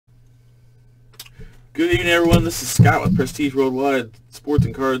Good evening, everyone. This is Scott with Prestige Worldwide Sports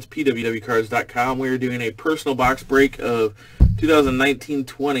and Cards, pwwcards.com. We are doing a personal box break of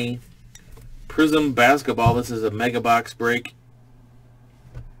 2019-20 Prizm basketball. This is a mega box break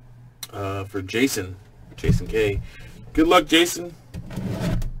for Jason K. Good luck, Jason.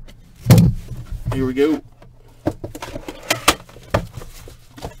 Here we go.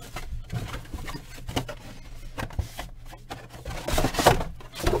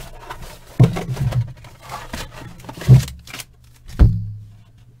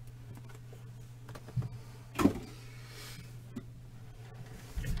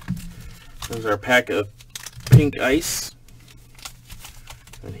 There's our pack of pink ice,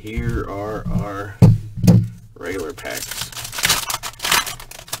 and here are our regular packs.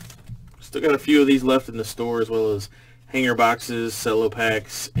 Still got a few of these left in the store, as well as hanger boxes, cello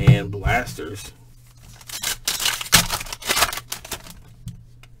packs, and blasters.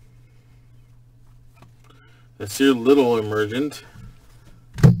 That's your little emergent.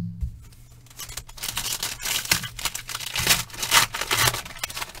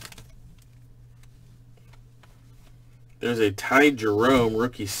 There's a Ty Jerome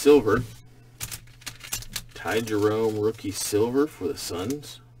rookie silver. Ty Jerome rookie silver for the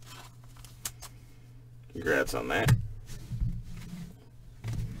Suns. Congrats on that.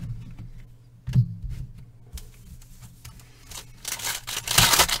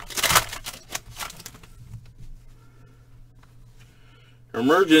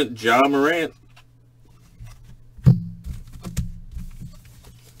 Emergent Ja Morant.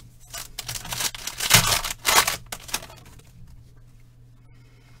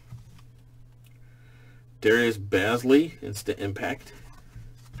 Darius Bazley, Instant Impact.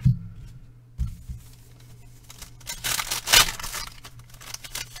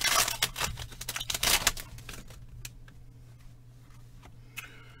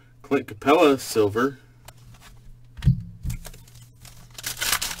 Clint Capella, silver.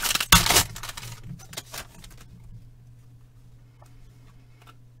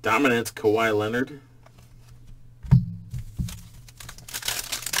 Dominance, Kawhi Leonard.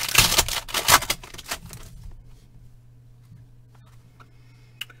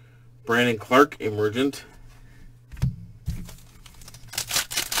 Brandon Clark, emergent.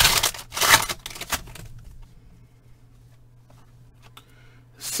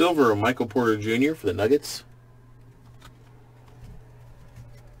 Silver, Michael Porter Jr. for the Nuggets.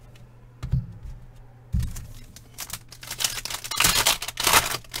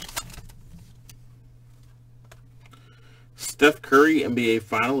 Steph Curry, NBA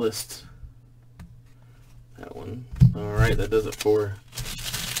finalist. That one. All right, that does it for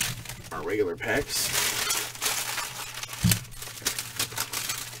our regular packs.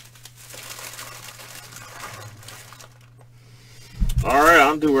 All right,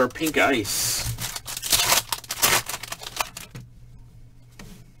 on to our pink ice.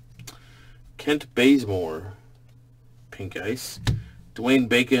 Kent Bazemore, pink ice. Dwayne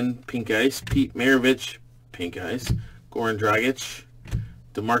Bacon, pink ice. Pete Maravich, pink ice. Goran Dragic,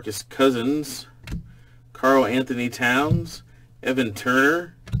 DeMarcus Cousins, Karl Anthony Towns, Evan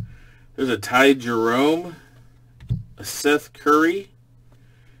Turner. There's a Ty Jerome, a Seth Curry,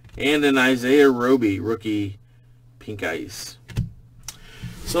 and an Isaiah Roby rookie pink ice.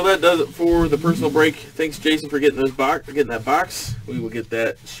 So that does it for the personal break. Thanks, Jason, for getting that box. We will get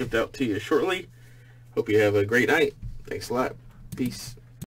that shipped out to you shortly. Hope you have a great night. Thanks a lot. Peace.